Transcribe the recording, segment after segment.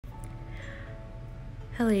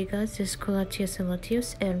Hello you guys, this is Colatius and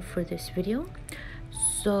Latius, and for this video,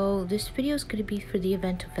 this video is going to be for the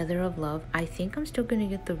event of Feather of Love. I think I'm still going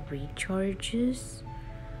to get the recharges.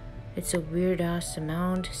 It's a weird ass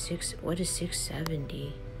amount. What is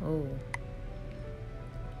 670? Oh.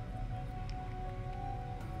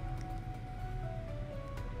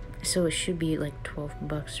 So it should be like 12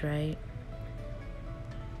 bucks, right?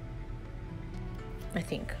 I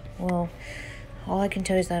think. Well, all I can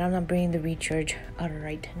tell you is that I'm not bringing the recharge out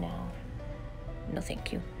right now. No,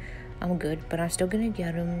 thank you. I'm good, but I'm still gonna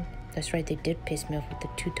get them. That's right, they did piss me off with the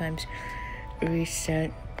 2 times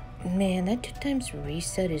reset. Man, that 2 times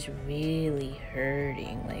reset is really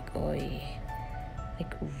hurting. Like, oi.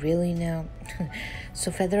 Like, really now? So,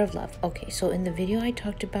 Feather of Love. Okay, so in the video I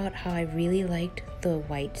talked about how I really liked the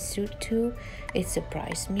white suit too. It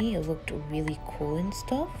surprised me. It looked really cool and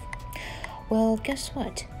stuff. Well, guess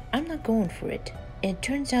what? I'm not going for it. And it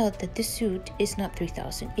turns out that this suit is not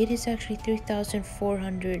 3,000. It is actually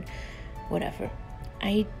 3,400 whatever.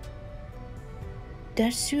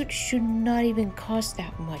 That suit should not even cost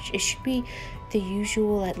that much. It should be the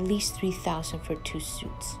usual at least 3,000 for 2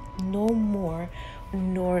 suits. No more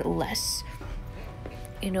nor less.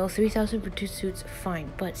 You know, 3,000 for 2 suits,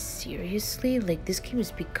 fine. But seriously, like, this game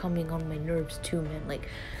is becoming on my nerves too, man. Like,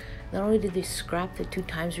 not only did they scrap the 2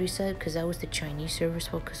 times reset because that was the Chinese server's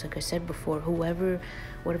fault, because like I said before,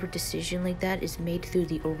 whatever decision like that is made through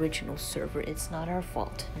the original server. It's not our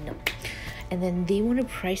fault. No. And then they want to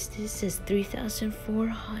price this as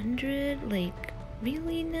 3,400. Like,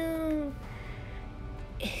 really? No.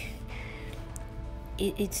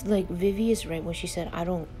 It's like Vivi is right when she said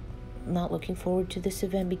not looking forward to this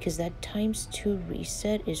event because that ×2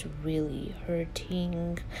 reset is really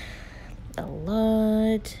hurting a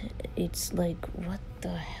lot. It's like, what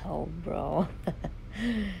the hell, bro?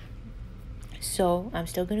 So I'm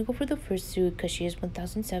still gonna go for the first suit because she is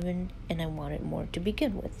 1,007 and I wanted more to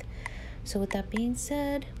begin with. So with that being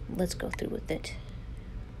said, let's go through with it.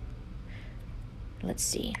 Let's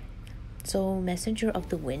see. So Messenger of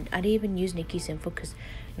the Wind, I didn't even use Nikki's info because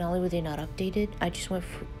not only were they not updated, I just went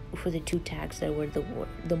for the 2 tags that were the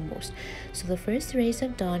most. So the first rays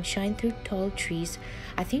of dawn shine through tall trees.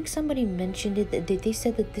 I think somebody mentioned it. They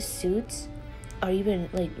said that the suits are even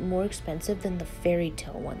like more expensive than the fairy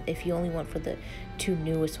tale one if you only want for the 2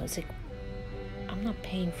 newest ones. Like, I'm not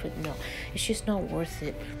paying for no. It's just not worth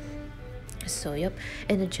it. So yep,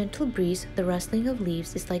 in a gentle breeze, the rustling of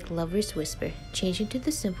leaves is like lover's whisper, changing to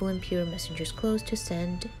the simple and pure messenger's clothes to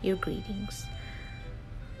send your greetings.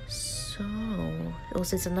 So, well,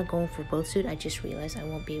 since I'm not going for both suit, I just realized I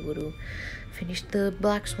won't be able to finish the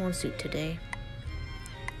black swan suit today.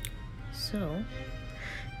 So,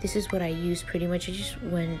 this is what I used pretty much. I just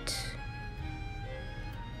went,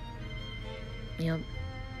 yep.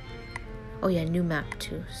 Oh yeah, new map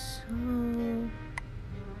too. So,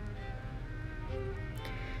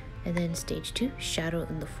 and then stage 2, Shadow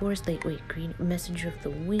in the Forest, green Messenger of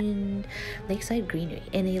the Wind, lakeside greenery.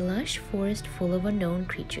 In a lush forest full of unknown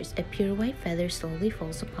creatures, a pure white feather slowly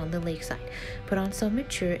falls upon the lakeside. Put on some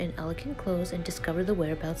mature and elegant clothes and discover the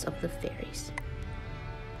whereabouts of the fairies.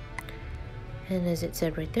 And as it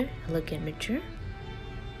said right there, elegant, mature.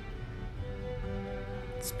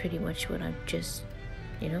 It's pretty much what I'm just,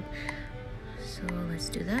 you know. So let's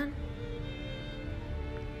do that.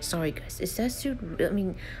 Sorry guys, is that suit, I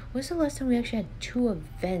mean, when's the last time we actually had 2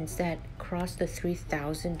 events that crossed the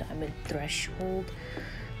 3,000 diamond threshold?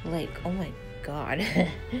 Like, oh my god.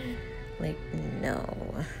 Like,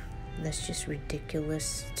 no, that's just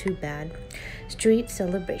ridiculous. Too bad. Street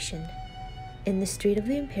celebration. In the street of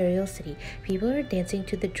the imperial city, people are dancing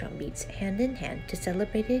to the drum beats, hand in hand, to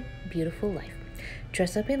celebrate a beautiful life.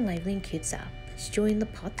 Dress up in lively and cute style. Let's join the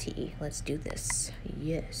party. Let's do this.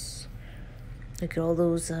 Yes. Look at all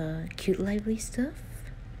those cute, lively stuff.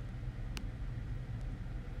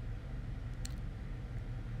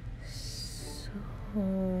 So,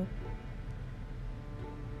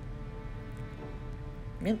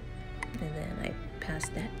 yep. And then I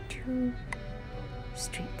passed that to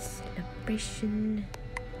street celebration.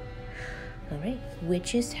 Alright,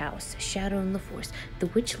 Witch's House, Shadow in the Forest. The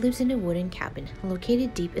witch lives in a wooden cabin,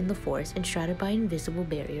 located deep in the forest and shrouded by an invisible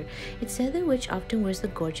barrier. It's said the witch often wears the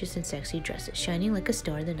gorgeous and sexy dresses, shining like a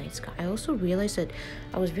star in the night sky. I also realized that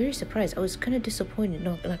I was very surprised. I was kind of disappointed.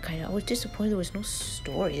 No, not kind of. I was disappointed there was no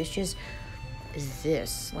story. It's just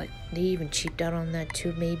this. Like, they even cheaped out on that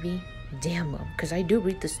too, maybe? Damn them. Because I do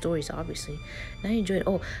read the stories, obviously. And I enjoyed it.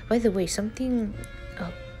 Oh, by the way, something...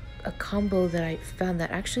 a combo that I found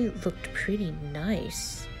that actually looked pretty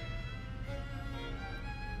nice.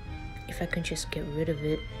 If I can just get rid of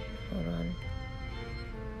it. Hold on.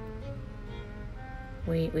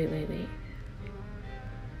 Wait, wait, wait, wait.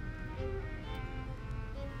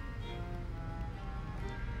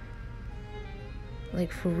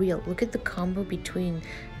 Like, for real, look at the combo between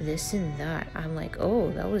this and that. I'm like, oh,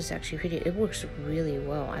 that was actually pretty, it works really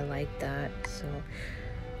well. I like that. So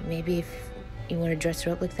maybe if you want to dress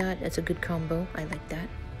her up like that, that's a good combo. I like that.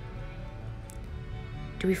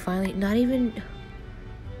 Do we finally, not even,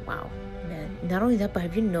 wow, man. Not only that, but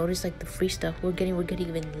have you noticed, like, the free stuff we're getting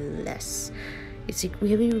even less. It's like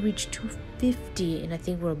we haven't even reached 250, and I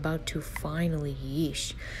think we're about to finally.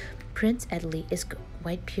 Yeesh. Prince Edley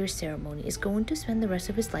White Pier Ceremony is going to spend the rest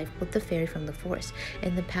of his life with the fairy from the forest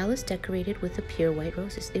in the palace decorated with the pure white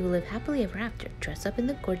roses. They will live happily ever after, dress up in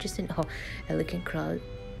the gorgeous and elegant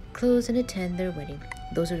clothes and attend their wedding.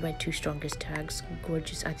 Those are my two strongest tags.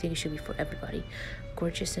 Gorgeous, I think it should be for everybody.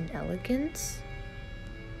 Gorgeous and elegance.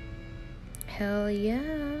 Hell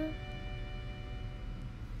yeah.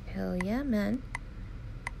 Hell yeah, man.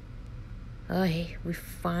 Oh, hey, we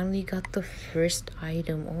finally got the first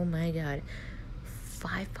item. Oh my god.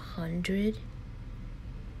 500?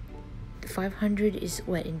 500 is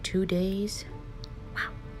what, in 2 days? Wow.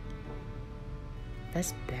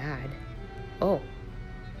 That's bad. Oh.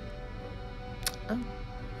 Oh.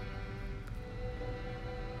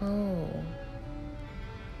 Oh.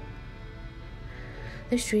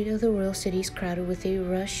 The street of the royal city is crowded with a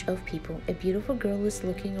rush of people. A beautiful girl is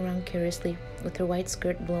looking around curiously with her white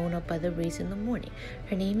skirt blown up by the breeze in the morning.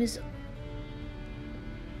 Her name is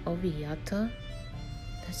Oviata.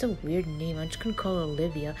 That's a weird name. I'm just gonna call her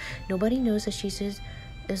Olivia. Nobody knows that she's a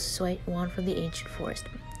white swan from the ancient forest.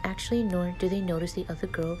 Actually, nor do they notice the other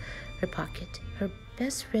girl, her pocket. Her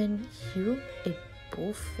best friend, Hugh, a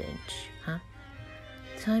bullfinch, huh?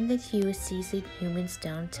 Time that Hugh sees the humans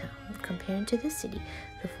downtown. Compared to the city,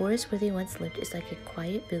 the forest where they once lived is like a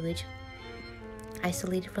quiet village,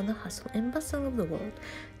 isolated from the hustle and bustle of the world.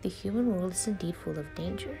 The human world is indeed full of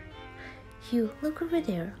danger. Hugh, look over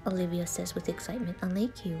there, Olivia says with excitement,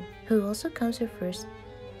 unlike Hugh, who also comes her first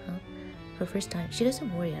time. She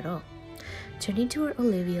doesn't worry at all. Turning to where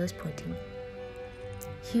Olivia is pointing,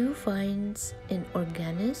 Hugh finds an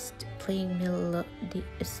organist playing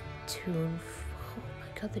melodious tune.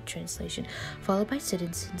 The translation, followed by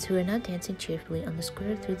citizens who are now dancing cheerfully on the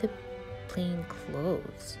square through the plain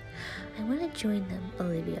clothes. I want to join them,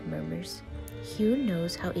 Olivia murmurs. Hugh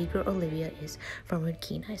knows how eager Olivia is from her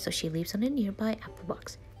keen eye, so she leaps on a nearby apple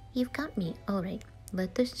box. You've got me, all right.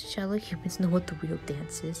 Let the shallow humans know what the real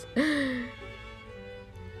dance is.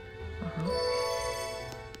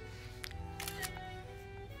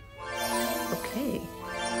 Okay.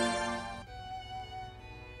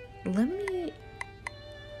 Let me.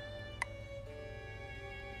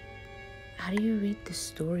 How do you read the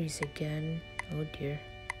stories again? Oh dear.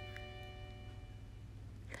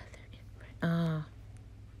 Ah.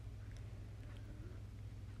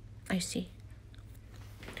 I see.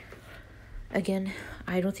 Again,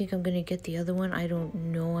 I don't think I'm gonna get the other one. I don't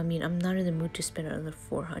know. I mean, I'm not in the mood to spend another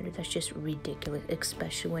 400. That's just ridiculous.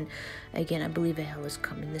 Especially when, again, I believe a hell is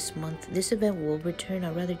coming this month. This event will return.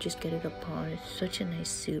 I'd rather just get it upon. It's such a nice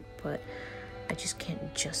suit, but I just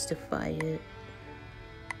can't justify it.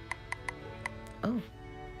 Oh.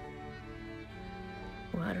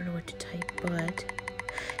 Well, I don't know what to type, but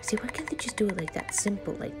see, why can't they just do it like that?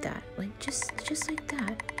 Simple like that. Like just like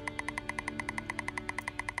that.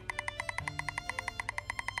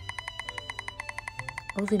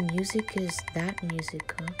 Oh, the music is that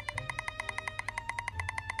music, huh?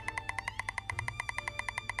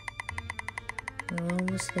 We're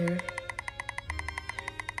almost there.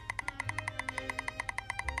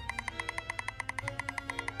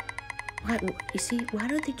 Why, you see, why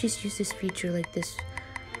don't they just use this feature like this?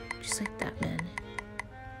 Just like that, man.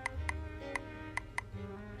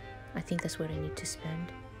 I think that's what I need to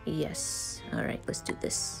spend. Yes. Alright, let's do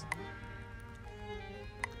this.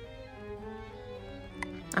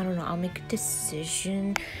 I don't know, I'll make a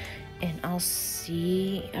decision and I'll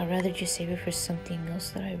see. I'd rather just save it for something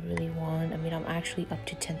else that I really want. I mean, I'm actually up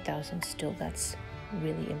to 10,000 still. That's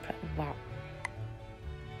really impressive. Wow.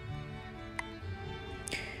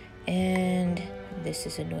 And this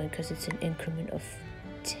is annoying because it's an increment of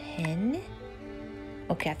 10.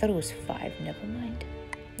 Okay, I thought it was 5. Never mind.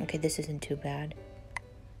 Okay, this isn't too bad.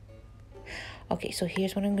 Okay, so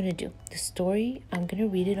here's what I'm gonna do. The story, I'm gonna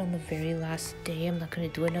read it on the very last day. I'm not gonna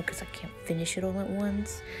do it now because I can't finish it all at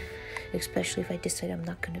once. Especially if I decide I'm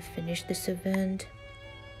not gonna finish this event.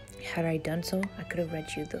 Had I done so, I could have read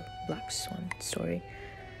you the Black Swan story.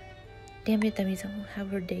 Damn it, that means I won't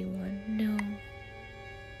have her day 1. No.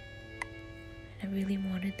 I really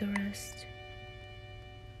wanted the rest.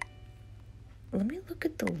 Let me look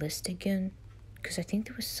at the list again. because I think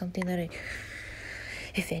there was something that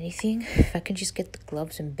if anything, if I can just get the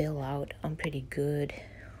gloves and bail out, I'm pretty good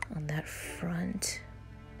on that front.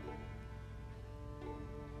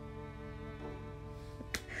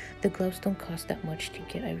 The gloves don't cost that much to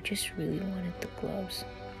get. I just really wanted the gloves.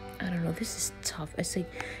 I don't know, this is tough. I say,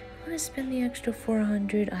 I want to spend the extra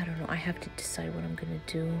 400. I don't know, I have to decide what I'm gonna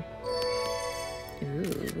do.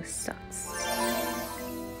 Ooh, sucks.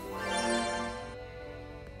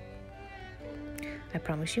 I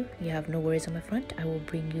promise you, you have no worries on my front. I will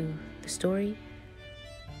bring you the story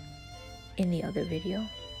in the other video.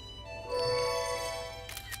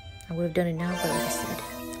 I would have done it now, but like I said,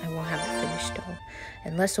 I won't have it finished all.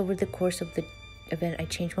 Unless over the course of the event I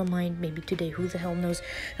change my mind, maybe today, who the hell knows.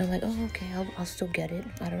 And I'm like, oh, okay, I'll still get it.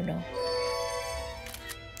 I don't know.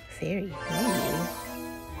 Fairy. Ooh.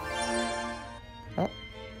 Oh.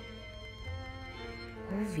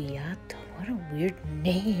 Oviato. What a weird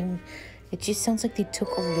name. It just sounds like they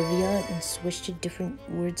took Olivia and switched to different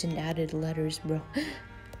words and added letters, bro.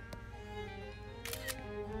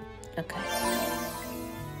 Okay.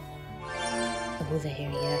 Oh, the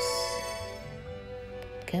hair, yes.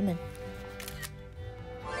 Come on.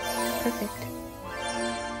 Perfect.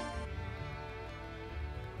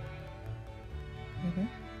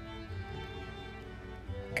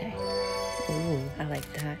 Okay. Ooh, I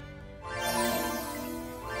like that.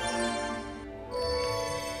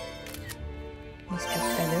 Mr.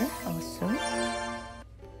 Feather, awesome.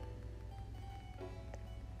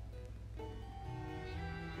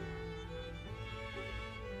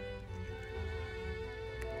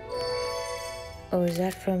 Oh, is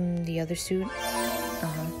that from the other suit?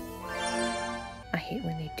 Uh-huh. I hate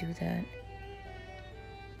when they do that.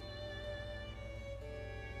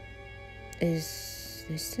 Is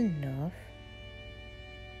this enough?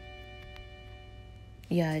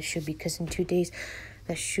 Yeah, it should be, because in 2 days,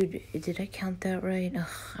 that should... Did I count that right? Ugh,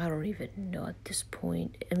 I don't even know at this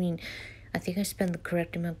point. I mean, I think I spent the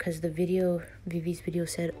correct amount, because the video, Vivi's video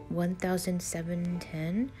said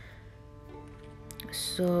 1,710.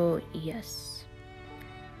 So, yes.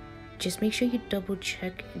 Just make sure you double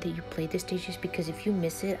check that you play the stages, because if you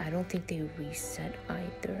miss it, I don't think they reset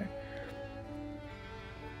either.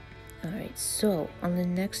 Alright, so on the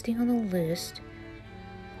next thing on the list,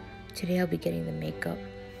 today I'll be getting the makeup.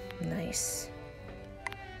 Nice.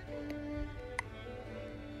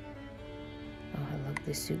 Oh, I love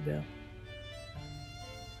this suit, bro.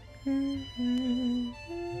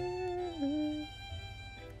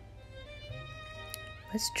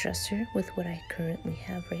 Let's dress her with what I currently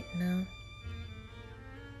have right now.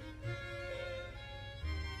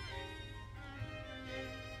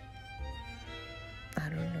 I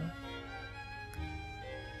don't know.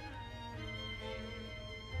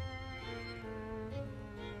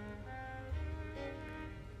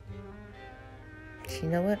 You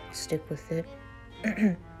know what? I'll stick with it.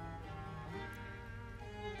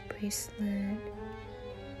 Bracelet.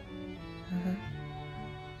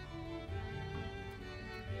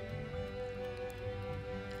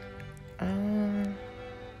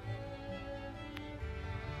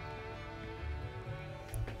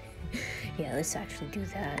 Yeah, let's actually do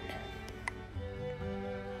that.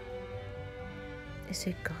 Is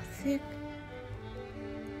it gothic?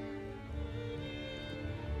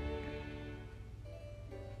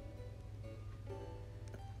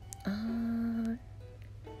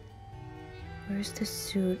 Where's the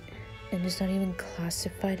suit? And it's not even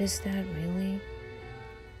classified as that, really?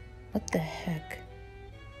 What the heck?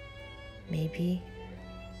 Maybe.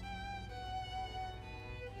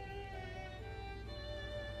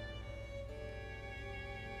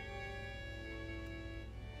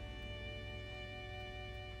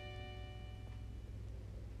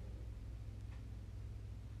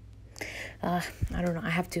 I don't know. I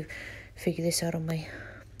have to figure this out on my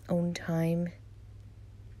own time.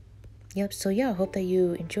 Yep, so yeah, I hope that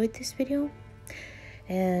you enjoyed this video.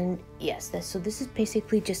 And yes, so this is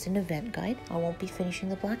basically just an event guide. I won't be finishing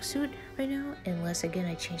the black suit right now, unless again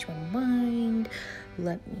I change my mind.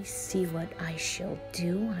 Let me see what I shall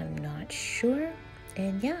do. I'm not sure.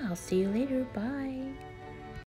 And yeah, I'll see you later. Bye.